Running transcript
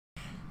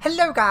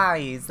Hello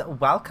guys,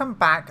 welcome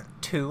back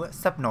to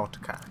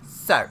Subnautica.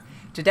 So,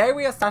 today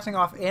we are starting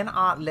off in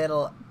our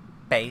little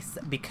base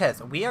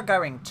because we are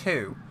going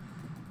to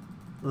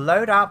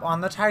load up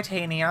on the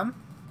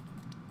titanium.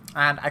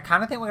 And I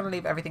kind of think we're going to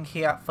leave everything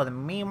here for the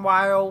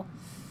meanwhile.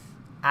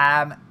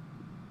 We're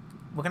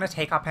going to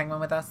take our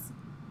penguin with us.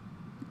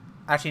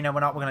 Actually, no,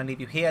 we're not. We're going to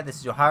leave you here. This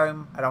is your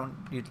home. I don't want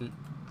you to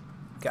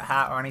get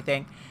hurt or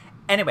anything.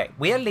 Anyway,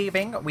 we are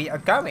leaving. We are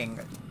going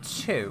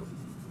to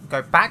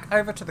go back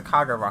over to the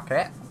cargo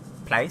rocket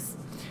place.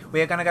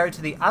 We are going to go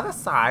to the other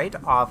side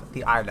of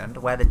the island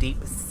where the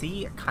deep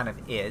sea kind of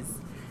is.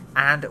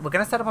 And we're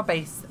going to set up a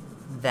base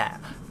there.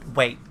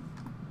 Wait,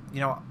 you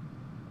know what?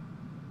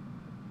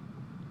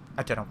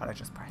 I don't know what I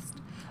just pressed.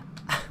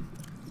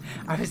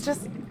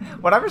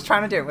 What I was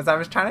trying to do was I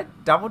was trying to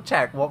double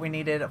check what we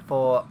needed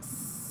for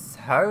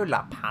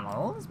solar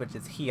panels, which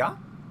is here.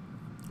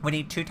 We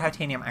need 2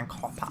 titanium and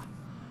copper.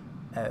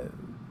 Oh.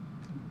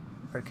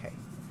 Okay.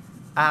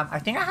 I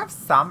think I have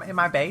some in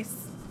my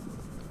base.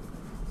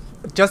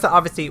 Just that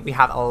obviously we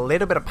have a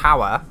little bit of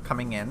power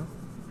coming in.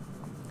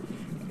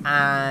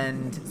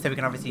 And so we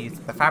can obviously use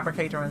the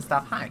fabricator and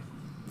stuff. Hi.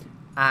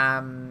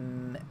 I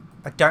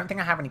don't think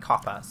I have any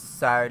copper.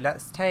 So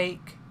let's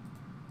take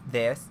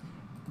this.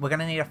 We're going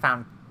to need a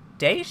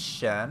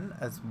foundation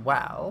as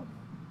well.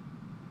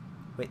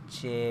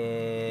 Which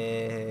is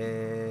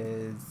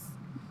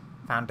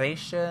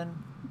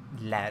foundation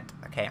lead.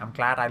 Okay, I'm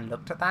glad I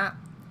looked at that.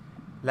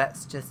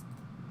 Let's just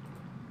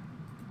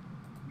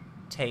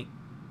take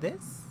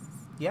this.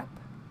 Yep.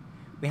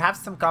 We have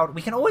some gold.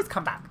 We can always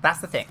come back. That's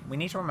the thing. We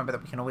need to remember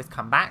that we can always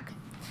come back.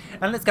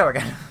 And let's go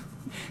again.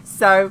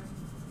 So,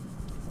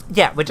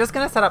 yeah, we're just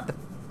going to set up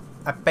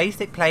a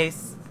basic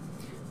place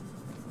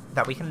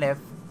that we can live.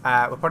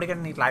 We're probably going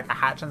to need, like, a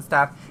hatch and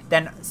stuff.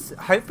 Then,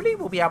 hopefully,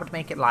 we'll be able to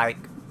make it, like,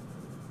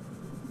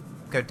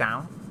 go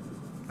down.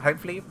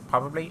 Hopefully,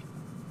 probably,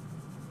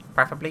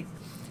 preferably.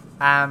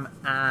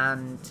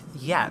 And,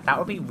 yeah, that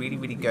would be really,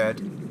 really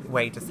good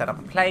way to set up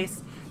a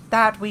place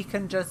that we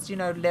can just, you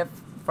know, live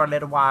for a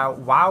little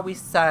while we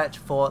search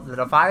for the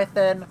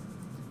Leviathan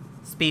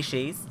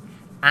species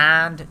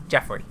and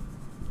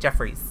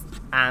Jeffries.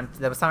 And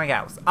there was something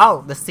else.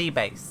 Oh, the sea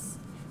base.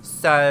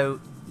 So,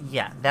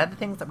 yeah, they're the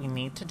things that we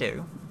need to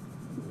do.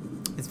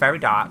 It's very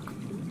dark.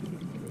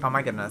 Oh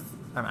my goodness.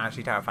 I'm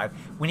actually terrified.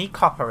 We need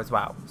copper as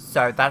well.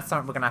 So that's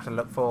something we're going to have to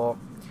look for.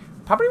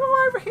 Probably when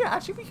we're over here.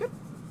 Actually,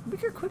 we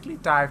could quickly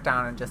dive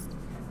down and just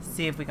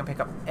see if we can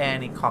pick up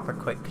any copper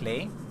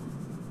quickly.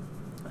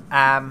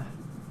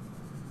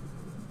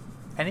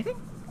 Anything?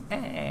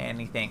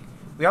 Anything.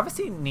 We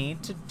obviously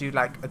need to do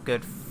like a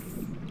good,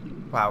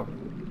 well,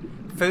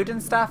 food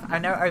and stuff. I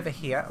know over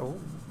here,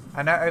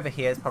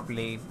 is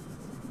probably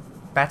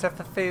better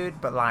for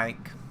food, but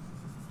like,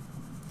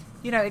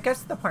 you know, it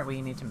gets to the point where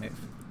you need to move.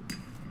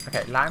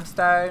 Okay,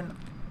 limestone,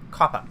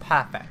 copper,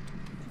 perfect.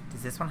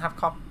 Does this one have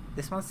copper?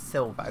 This one's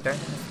silver. I don't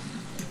think it's...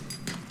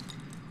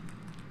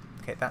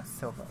 Okay, that's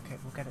silver. Okay,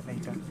 we'll get it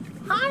later.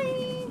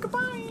 Hi,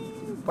 goodbye.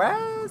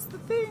 Where's the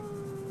thing?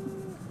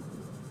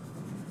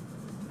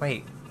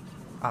 Wait.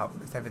 Oh,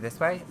 it's over this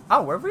way?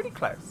 Oh, we're really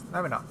close.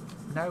 No, we're not.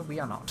 No, we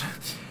are not.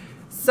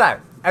 So,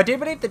 I do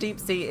believe the deep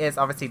sea is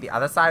obviously the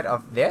other side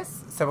of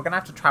this. So we're going to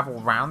have to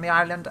travel around the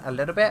island a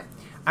little bit.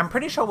 I'm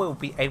pretty sure we'll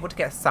be able to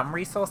get some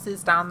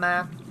resources down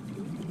there.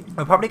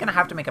 We're probably going to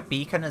have to make a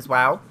beacon as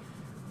well.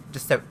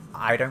 Just so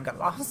I don't get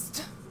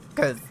lost.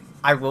 Because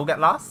I will get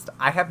lost.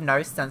 I have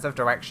no sense of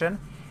direction.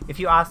 If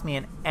you ask me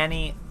in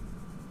any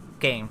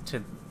game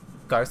to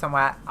go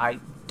somewhere, I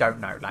don't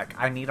know. Like,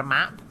 I need a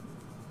map.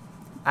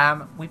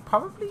 We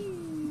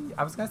probably...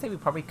 I was going to say we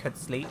probably could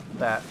sleep,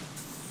 but...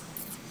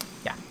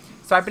 Yeah.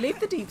 So I believe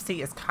the deep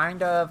sea is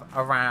kind of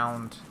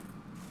around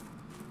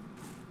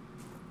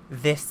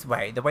this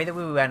way. The way that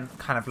we went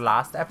kind of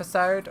last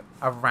episode,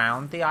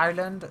 around the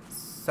island.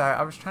 So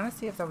I was trying to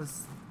see if there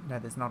was... No,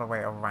 there's not a way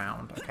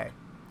around. Okay.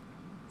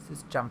 Let's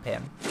just jump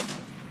in.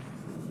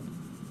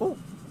 Oh.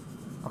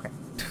 Okay.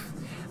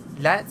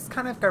 Let's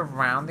kind of go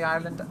around the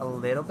island a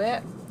little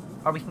bit.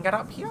 Oh, we can get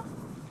up here?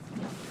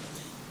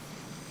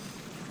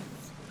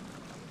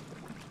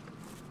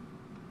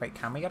 Wait,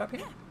 can we get up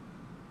here?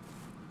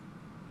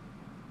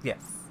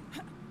 Yes.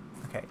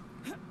 Okay.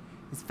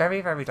 It's very,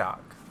 very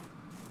dark.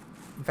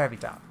 Very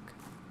dark.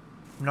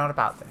 Not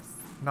about this.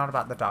 Not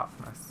about the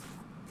darkness.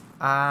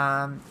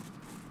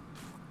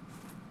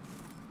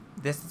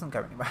 This doesn't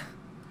go anywhere.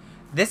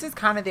 This is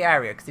kind of the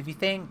area, because if you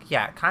think,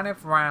 yeah, kind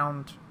of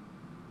round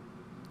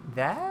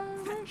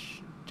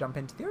there-ish. Jump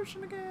into the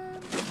ocean again.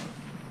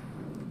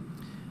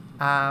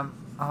 Oh,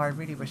 I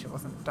really wish it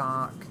wasn't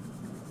dark.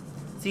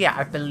 So yeah,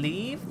 I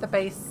believe the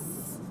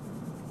base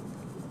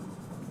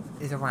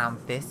is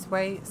around this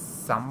way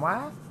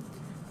somewhere.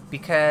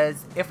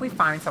 Because if we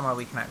find somewhere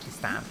we can actually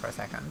stand for a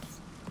second.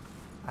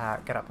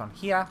 Get up on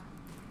here.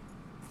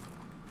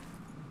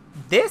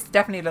 This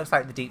definitely looks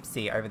like the deep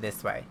sea over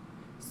this way.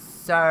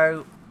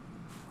 So,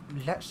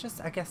 let's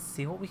just, I guess,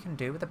 see what we can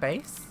do with the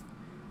base.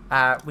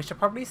 We should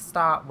probably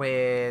start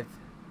with...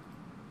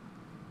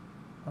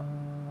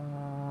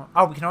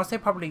 Oh, we can also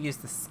probably use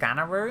the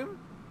scanner room.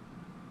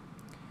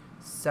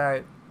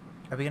 So,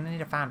 are we going to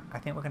need a I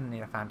think we're going to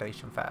need a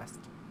foundation first.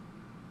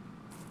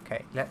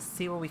 Okay, let's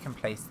see where we can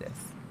place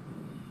this.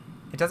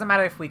 It doesn't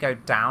matter if we go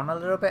down a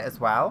little bit as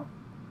well.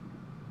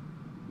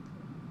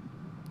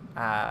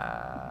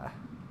 I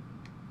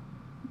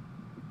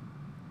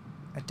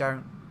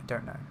don't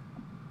know.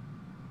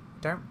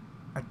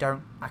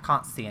 I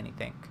can't see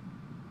anything.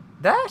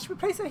 There, should we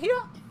place it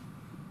here?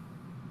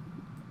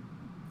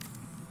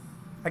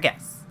 I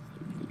guess.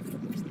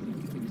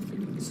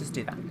 Let's just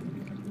do that.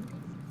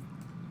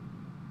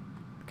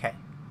 Okay.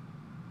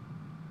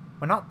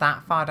 We're not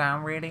that far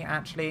down, really,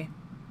 actually.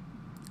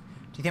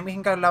 Do you think we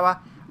can go lower?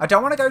 I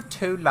don't want to go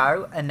too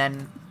low and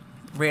then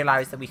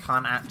realise that we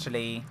can't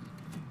actually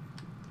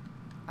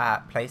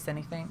place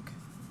anything.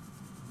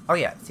 Oh,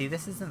 yeah. See,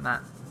 this isn't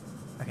that.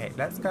 Okay,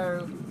 let's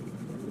go.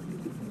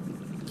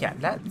 Yeah,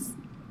 let's.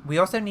 We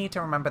also need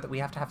to remember that we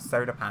have to have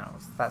solar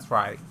panels. That's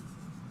right.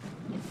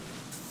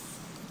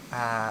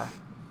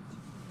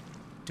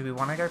 Do we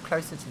want to go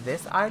closer to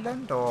this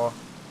island or?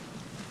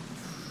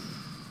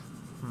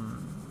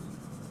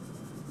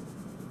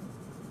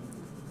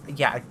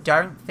 Yeah, I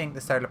don't think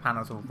the solar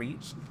panels will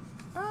reach.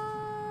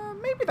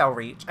 Maybe they'll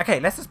reach. Okay,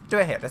 let's just do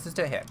it here. Let's just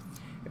do it here.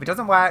 If it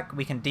doesn't work,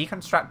 we can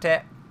deconstruct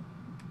it.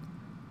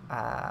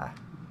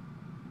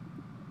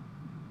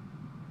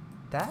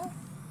 There?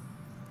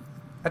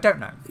 I don't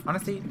know.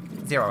 Honestly,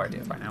 zero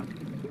ideas right now.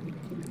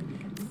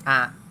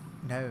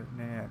 No.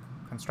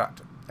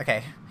 Construct.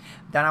 Okay.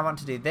 Then I want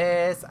to do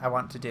this. I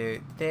want to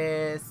do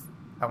this.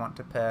 I want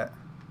to put...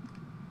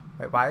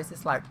 Wait, why is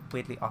this like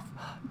weirdly off?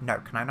 No,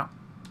 can I not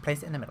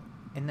place it in the middle?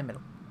 In the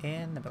middle.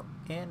 In the middle.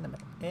 In the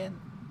middle. In...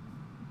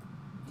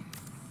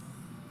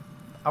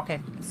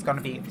 Okay, it's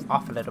gonna be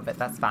off a little bit.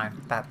 That's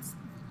fine. That's...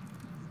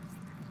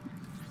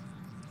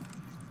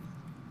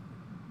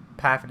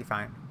 perfectly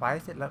fine. Why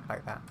does it look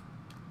like that?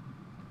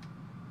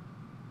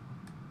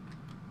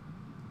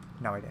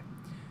 No idea.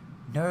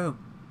 No,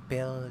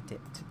 build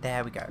it.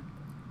 There we go.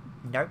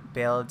 Nope,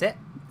 build it.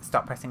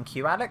 Stop pressing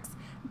Q, Alex.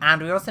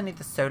 And we also need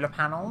the solar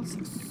panels.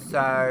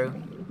 So,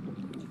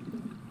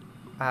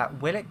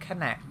 will it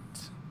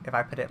connect if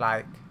I put it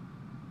like...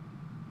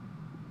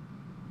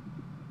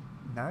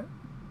 No?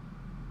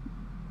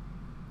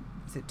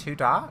 Is it too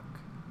dark?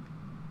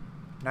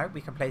 No,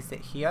 we can place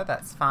it here.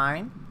 That's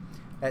fine.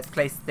 Let's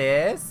place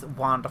this.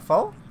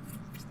 Wonderful.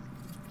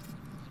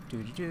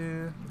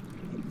 Doo-doo-doo.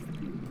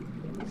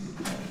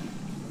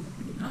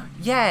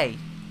 Yay!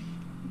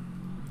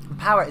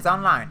 Power is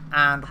online.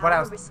 And what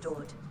else? Power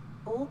restored.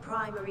 All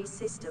primary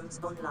systems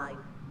online.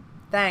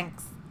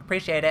 Thanks.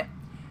 Appreciate it.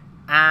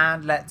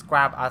 And let's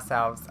grab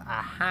ourselves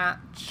a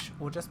hatch.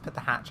 We'll just put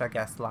the hatch, I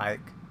guess,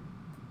 like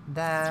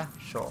there.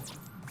 Sure.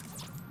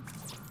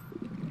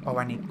 Oh,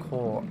 I need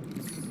quartz.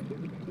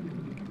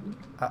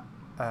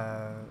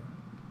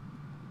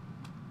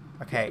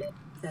 Okay.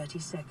 30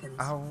 seconds.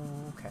 Oh,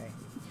 okay.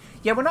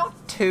 Yeah, we're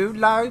not too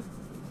low,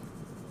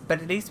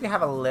 but at least we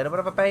have a little bit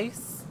of a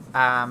base.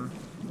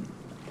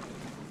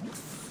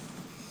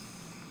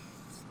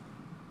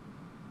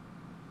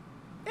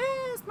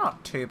 It's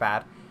not too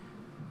bad.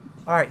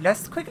 Alright,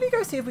 let's quickly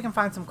go see if we can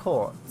find some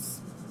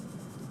quartz.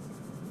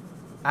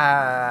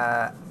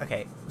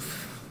 Okay.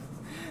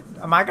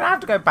 Am I gonna have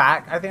to go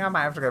back? I think I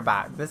might have to go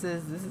back. This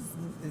is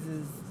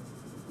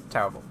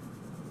terrible.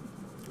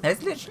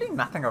 There's literally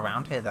nothing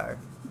around here though,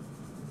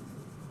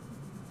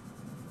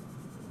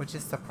 which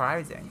is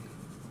surprising.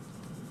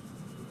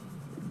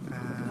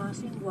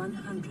 Passing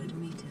 100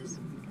 meters.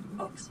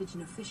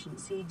 Oxygen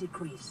efficiency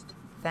decreased.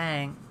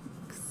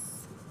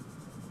 Thanks.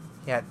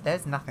 Yeah,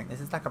 there's nothing. This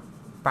is like a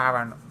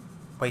barren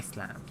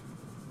wasteland.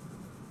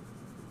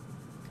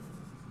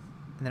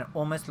 And then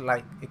almost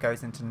like it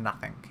goes into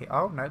nothing.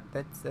 Oh, no,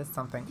 there's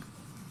something.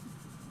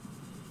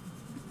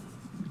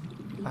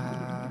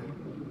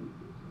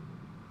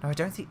 No, I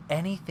don't see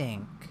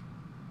anything.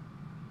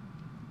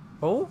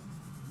 Oh?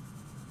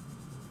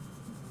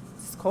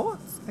 Is this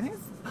quartz? I think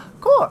it's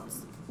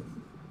quartz!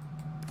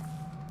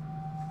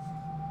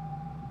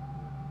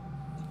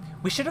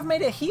 We should have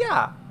made it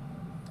here!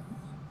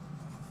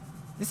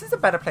 This is a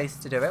better place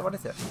to do it. What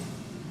is it?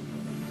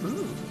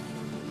 Ooh.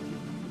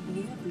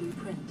 New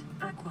blueprint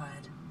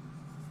acquired.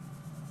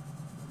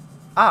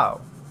 Oh.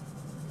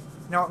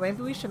 You know what?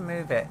 Maybe we should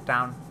move it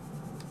down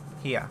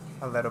here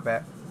a little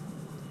bit.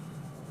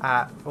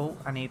 Oh,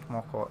 I need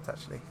more quartz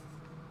actually.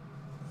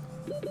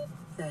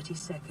 30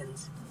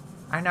 seconds.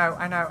 I know.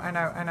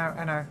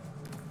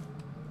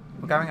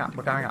 We're going up.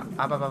 Blah,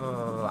 blah, blah,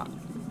 blah, blah.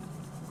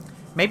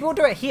 Maybe we'll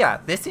do it here.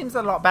 This seems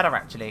a lot better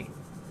actually.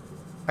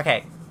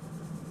 Okay.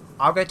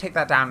 I'll go take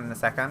that down in a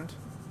second.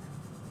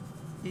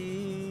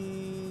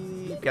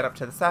 Get up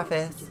to the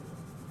surface.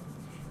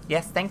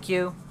 Yes, thank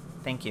you.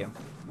 Thank you.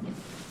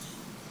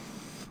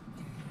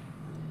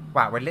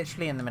 Wow, we're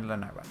literally in the middle of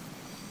nowhere.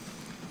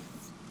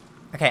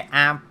 Okay,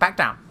 and back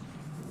down.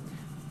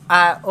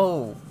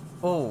 Oh,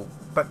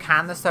 but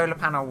can the solar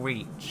panel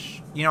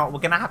reach? You know what, we're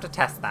gonna have to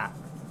test that.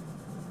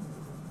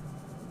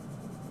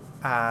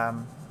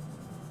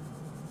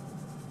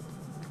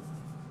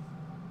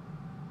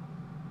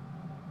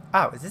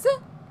 Oh, is this it?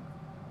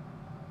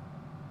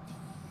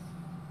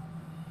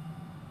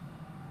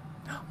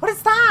 What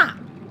is that?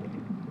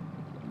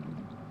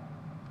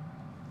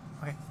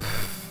 Okay.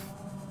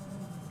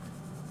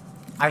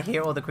 I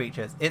hear all the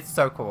creatures. It's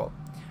so cool.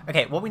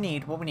 Okay, what we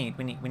need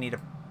a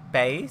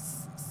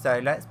base. So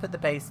let's put the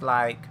base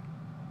like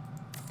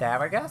there,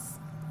 I guess.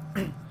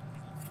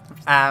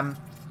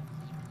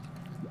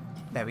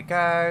 There we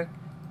go.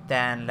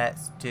 Then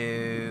let's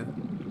do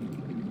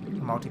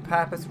a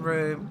multi-purpose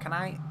room. Can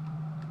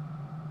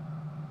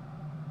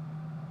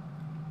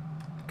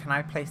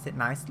I place it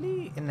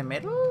nicely in the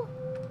middle?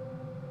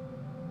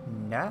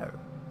 No.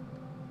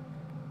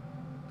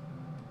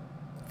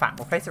 Fine,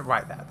 we'll place it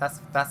right there.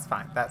 That's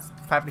fine. That's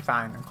perfectly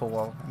fine and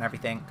cool and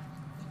everything.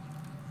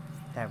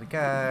 There we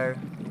go.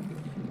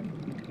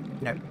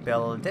 No,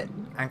 build it.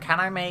 And can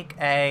I make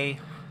a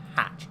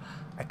hatch?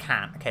 I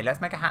can. Okay,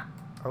 let's make a hatch.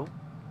 Oh.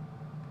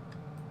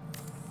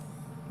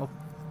 Oh.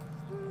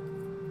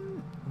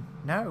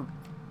 No.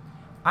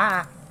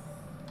 Ah.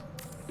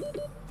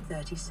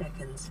 30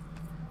 seconds.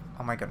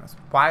 Oh my goodness.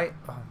 Why?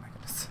 Oh my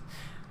goodness.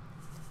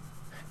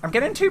 I'm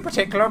getting too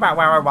particular about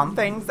where I want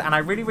things, and I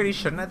really, really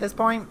shouldn't at this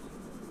point.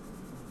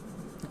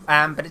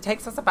 But it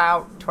takes us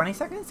about 20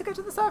 seconds to get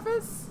to the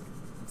surface.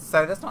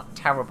 So that's not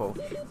terrible.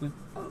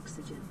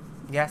 Oxygen.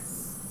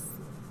 Yes.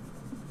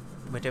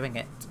 We're doing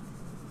it.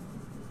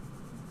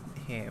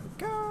 Here we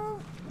go.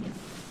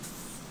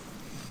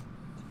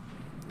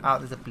 Oh,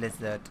 there's a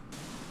blizzard.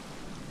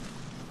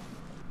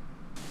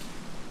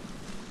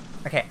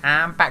 Okay,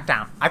 and back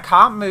down. I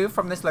can't move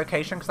from this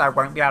location because I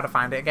won't be able to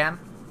find it again.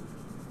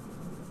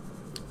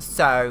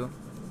 So,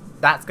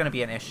 that's going to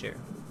be an issue.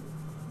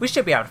 We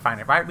should be able to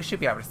find it, right? We should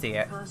be able to see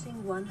it.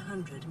 Passing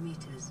 100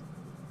 meters.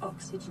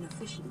 Oxygen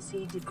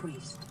efficiency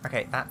decreased.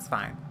 Okay, that's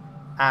fine.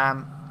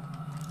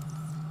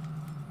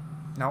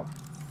 Nope.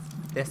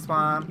 This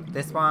one.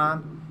 This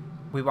one.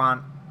 We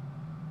want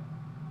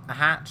a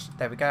hatch.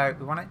 There we go.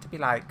 We want it to be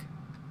like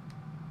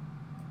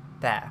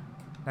there.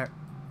 No.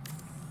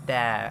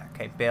 There.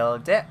 Okay,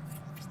 build it.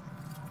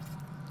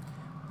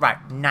 Right,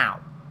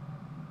 now.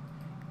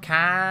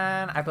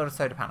 Can I build a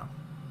solar panel?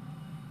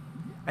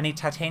 I need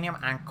titanium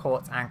and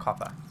quartz and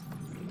copper.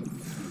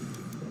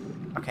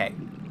 Okay.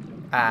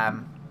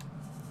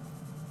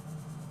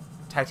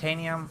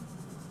 Titanium,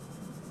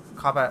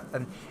 copper,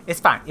 and it's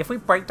fine. If we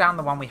break down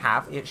the one we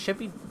have, it should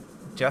be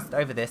just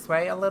over this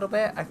way a little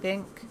bit, I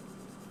think.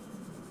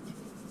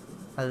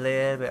 A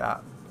little bit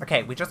up.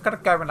 Okay, we just gotta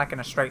go in like in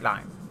a straight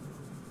line.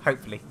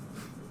 Hopefully.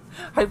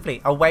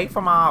 Hopefully, away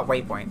from our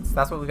waypoints.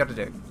 That's what we gotta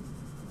do.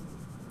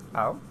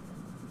 Oh.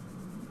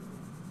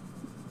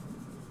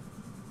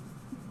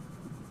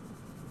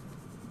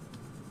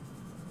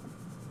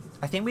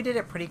 I think we did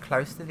it pretty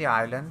close to the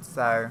island,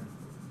 so...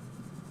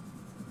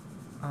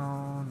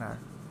 Oh, no.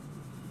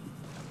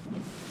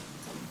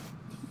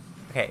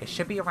 Okay, it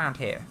should be around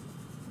here.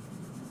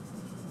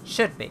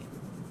 Should be.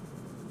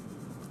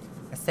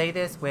 I say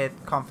this with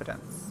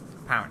confidence,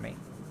 apparently.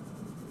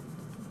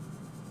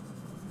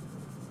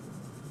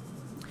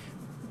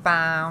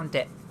 Found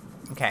it.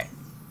 Okay.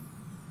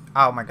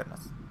 Oh my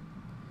goodness.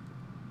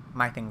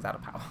 My thing's out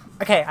of power.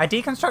 Okay, I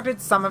deconstructed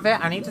some of it.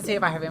 I need to see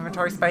if I have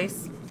inventory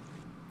space.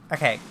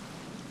 Okay.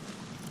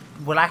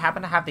 Will I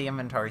happen to have the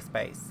inventory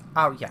space?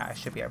 Oh, yeah, I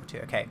should be able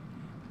to. Okay.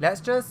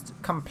 Let's just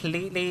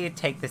completely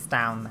take this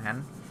down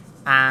then.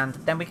 And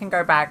then we can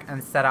go back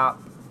and set up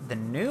the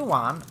new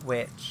one,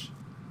 which...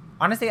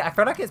 Honestly, I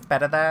feel like it's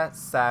better there,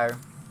 so...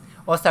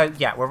 Also,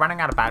 yeah, we're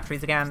running out of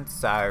batteries again,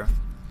 so...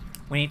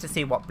 We need to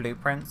see what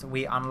blueprints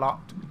we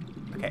unlocked.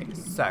 Okay,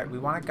 so we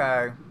want to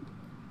go...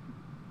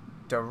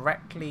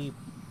 directly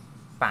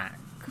back.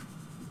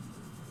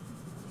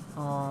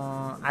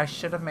 Oh, I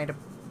should have made a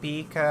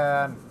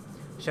beacon.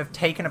 Should have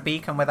taken a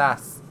beacon with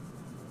us.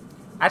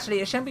 Actually,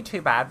 it shouldn't be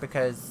too bad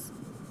because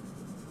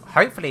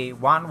hopefully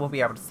one will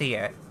be able to see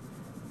it.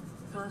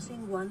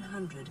 Passing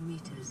 100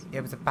 meters.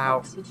 It was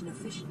about... Oxygen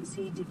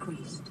efficiency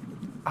decreased.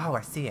 Oh,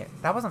 I see it.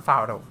 That wasn't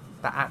far at all.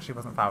 That actually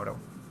wasn't far at all.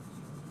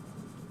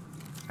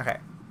 Okay.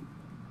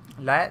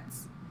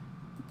 Let's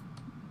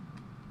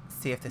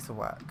see if this will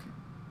work.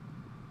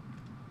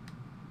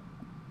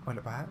 Will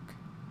it work?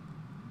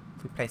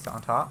 If we place it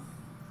on top.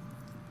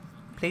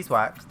 Please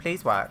work.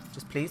 Please work.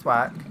 Just please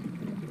work.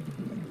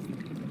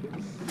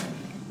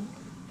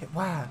 It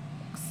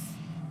works.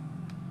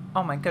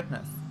 Oh my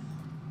goodness.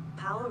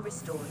 Power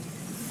restored.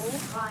 All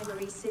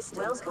primary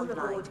systems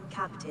online,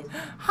 Captain.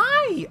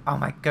 Hi! Oh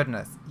my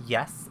goodness.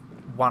 Yes.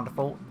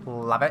 Wonderful.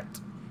 Love it.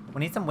 We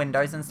need some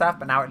windows and stuff,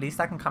 but now at least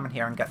I can come in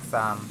here and get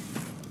some...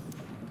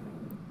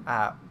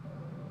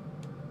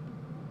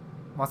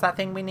 what's that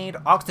thing we need?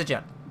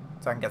 Oxygen.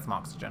 So I can get some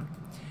oxygen.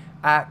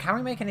 Can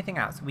we make anything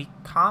else? We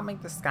can't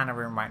make the scanner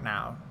room right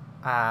now.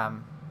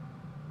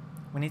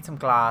 We need some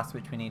glass,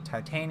 which we need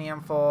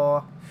titanium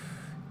for.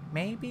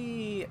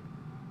 Maybe...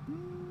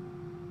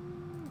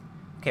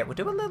 Okay, we'll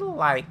do a little,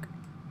 like...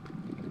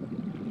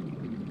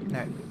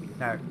 No.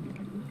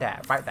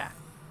 There, right there.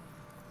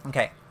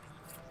 Okay.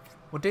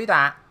 We'll do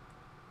that.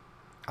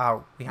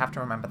 Oh, we have to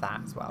remember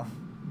that as well.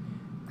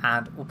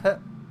 And we'll put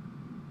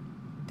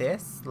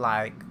this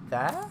like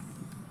there.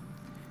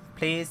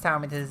 Please tell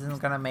me this isn't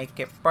going to make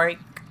it break,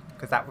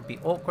 because that would be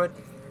awkward.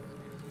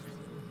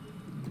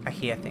 I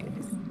hear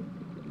things.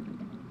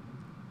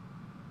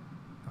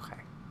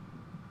 Okay.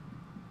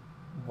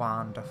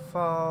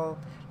 Wonderful.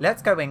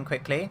 Let's go in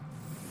quickly.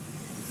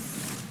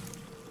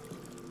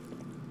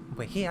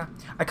 We're here.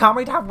 I can't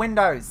wait to have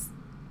windows.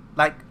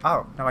 Like,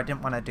 oh, no, I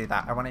didn't want to do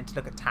that. I wanted to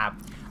look at tab.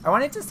 I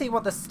wanted to see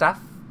what the stuff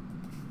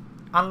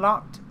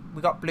unlocked.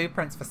 We got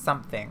blueprints for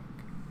something.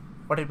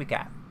 What did we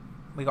get?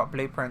 We got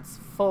blueprints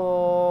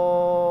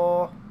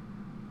for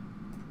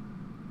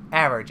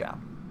aerogel.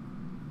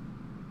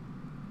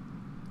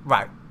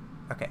 Right.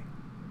 Okay.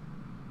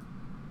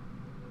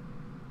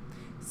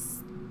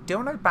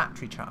 Still no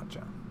battery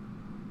charger.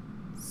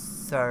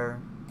 So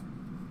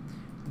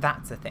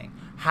that's a thing.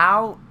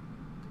 How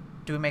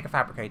do we make a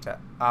fabricator?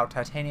 Oh,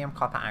 titanium,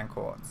 copper, and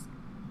quartz.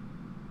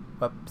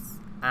 Whoops.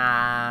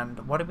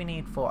 And what do we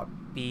need for a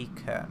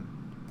beacon?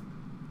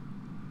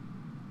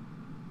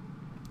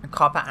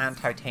 Copper and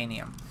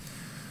titanium.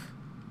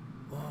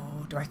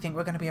 Oh, do I think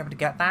we're going to be able to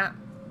get that?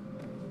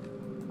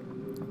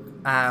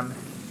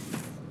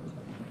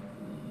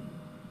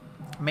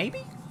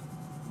 Maybe?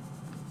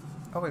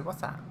 Oh, wait,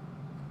 what's that?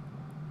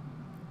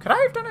 Could I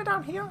have done it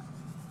down here?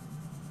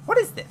 What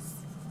is this?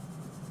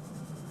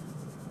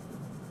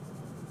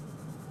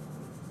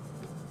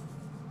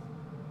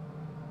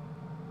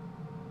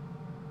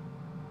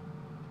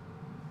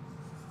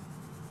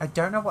 I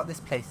don't know what this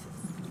place is.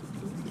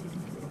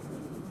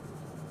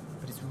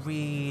 But it's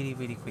really,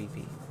 really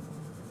creepy.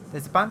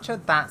 There's a bunch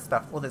of that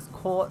stuff. Oh, there's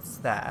quartz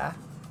there.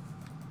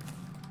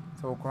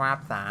 So we'll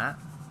grab that.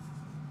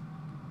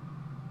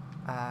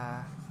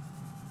 Yeah,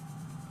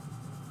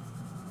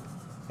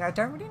 I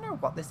don't really know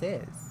what this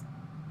is.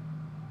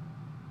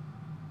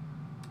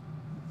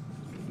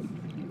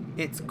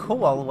 It's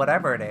cool,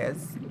 whatever it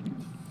is.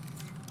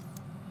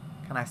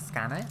 Can I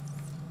scan it?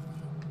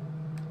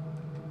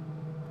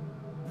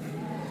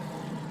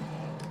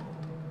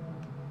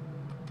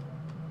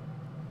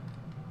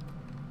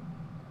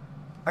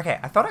 Okay,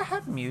 I thought I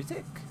heard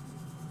music.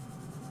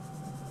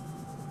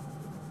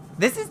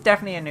 This is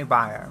definitely a new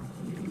biome.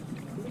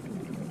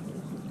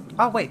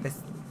 Oh, wait,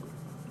 this...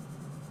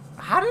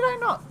 How did I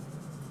not...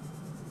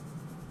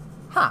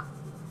 Huh.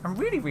 I'm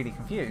really, really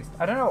confused.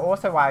 I don't know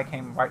also why I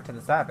came right to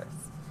the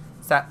service.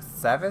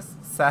 Surface?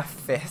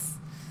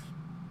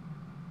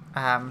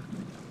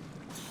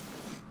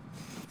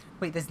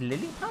 Wait, there's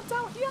lily pads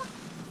out here?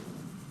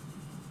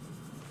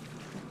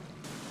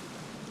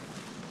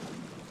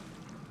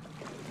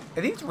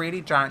 Are these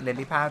really giant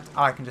lily pads?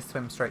 Oh, I can just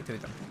swim straight through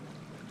them.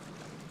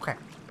 Okay.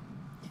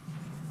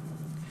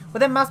 Well,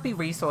 there must be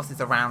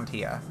resources around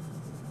here.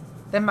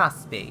 There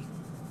must be.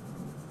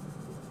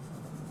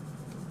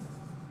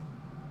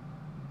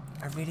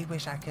 I really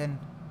wish I can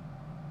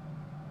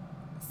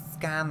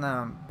scan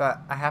them,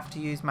 but I have to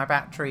use my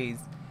batteries.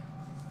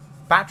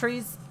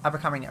 Batteries are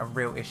becoming a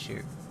real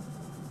issue.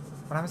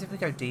 What happens if we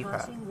go deeper?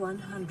 Passing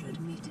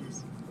 100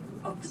 meters.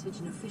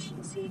 Oxygen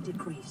efficiency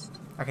decreased.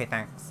 Okay,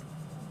 thanks.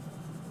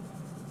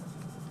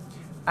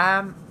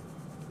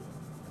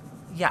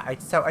 Yeah,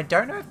 so I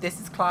don't know if this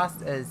is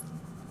classed as...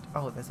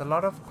 Oh, there's a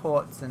lot of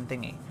quartz and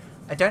thingy.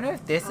 I don't know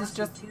if this is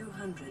just...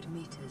 200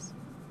 meters.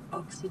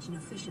 Oxygen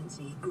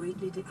efficiency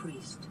greatly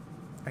decreased.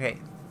 Okay,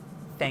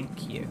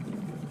 thank you.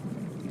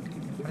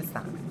 What is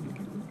that?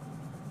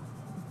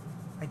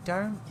 I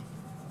don't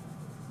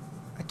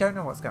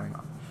know what's going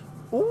on.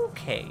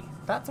 Okay,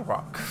 that's a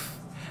rock.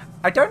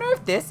 I don't know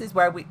if this is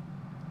where we...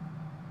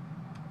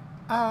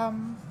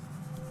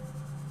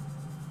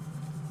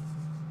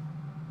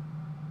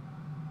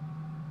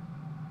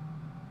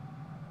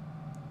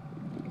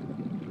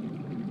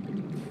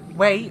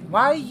 Wait,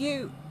 why are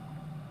you...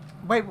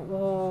 Wait,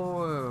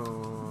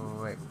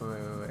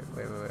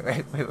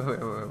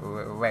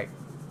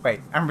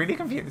 wait, I'm really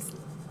confused.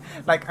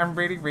 Like, I'm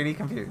really, really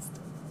confused.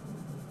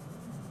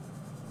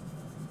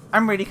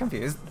 I'm really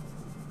confused.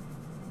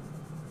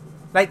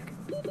 Like...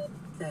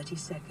 30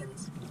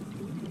 seconds.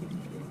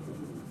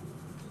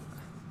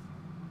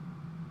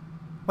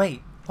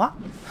 Wait, what?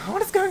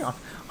 What is going on?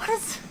 What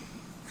is...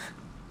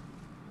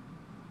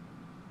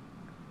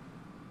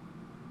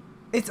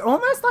 It's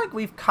almost like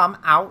we've come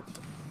out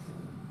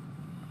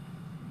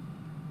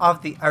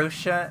of the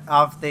ocean,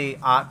 of the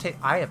Arctic.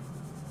 I have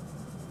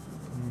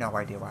no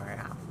idea where I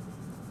am.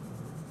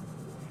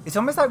 It's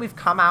almost like we've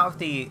come out of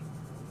the...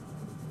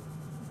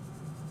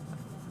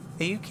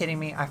 Are you kidding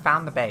me? I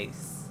found the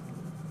base.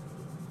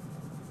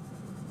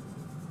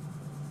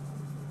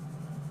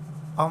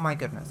 Oh my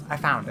goodness. I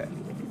found it.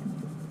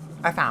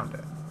 I found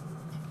it.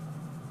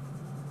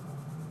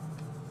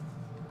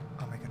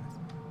 Oh my goodness.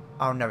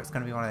 Oh no, it's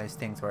going to be one of those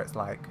things where it's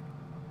like...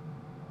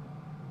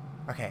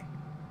 Okay.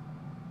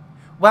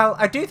 Well,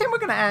 I do think we're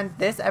going to end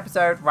this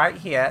episode right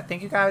here.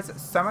 Thank you guys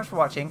so much for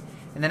watching.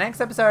 In the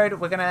next episode,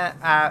 we're going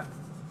to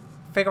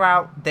figure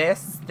out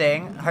this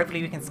thing.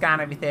 Hopefully we can scan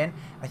everything.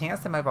 I think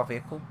that's the mobile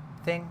vehicle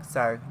thing.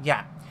 So,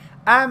 yeah.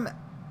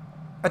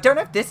 I don't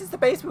know if this is the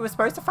base we were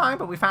supposed to find,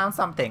 but we found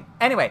something.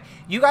 Anyway,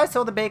 you guys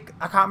saw the big,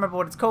 I can't remember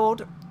what it's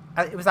called.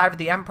 It was either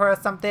the Emperor or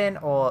something,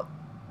 or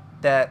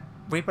the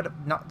Reaper,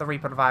 not the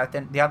Reaper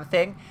Leviathan, the other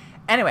thing.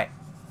 Anyway,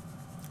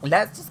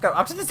 let's just go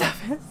up to the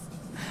surface.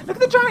 Look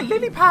at the giant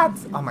lily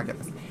pads. Oh my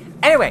goodness.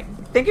 Anyway,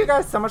 thank you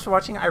guys so much for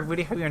watching. I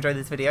really hope you enjoyed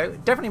this video.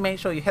 Definitely make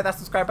sure you hit that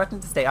subscribe button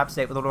to stay up to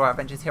date with all of our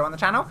adventures here on the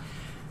channel.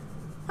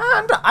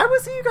 And I will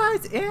see you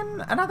guys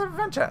in another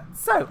adventure.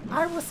 So,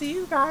 I will see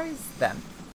you guys then.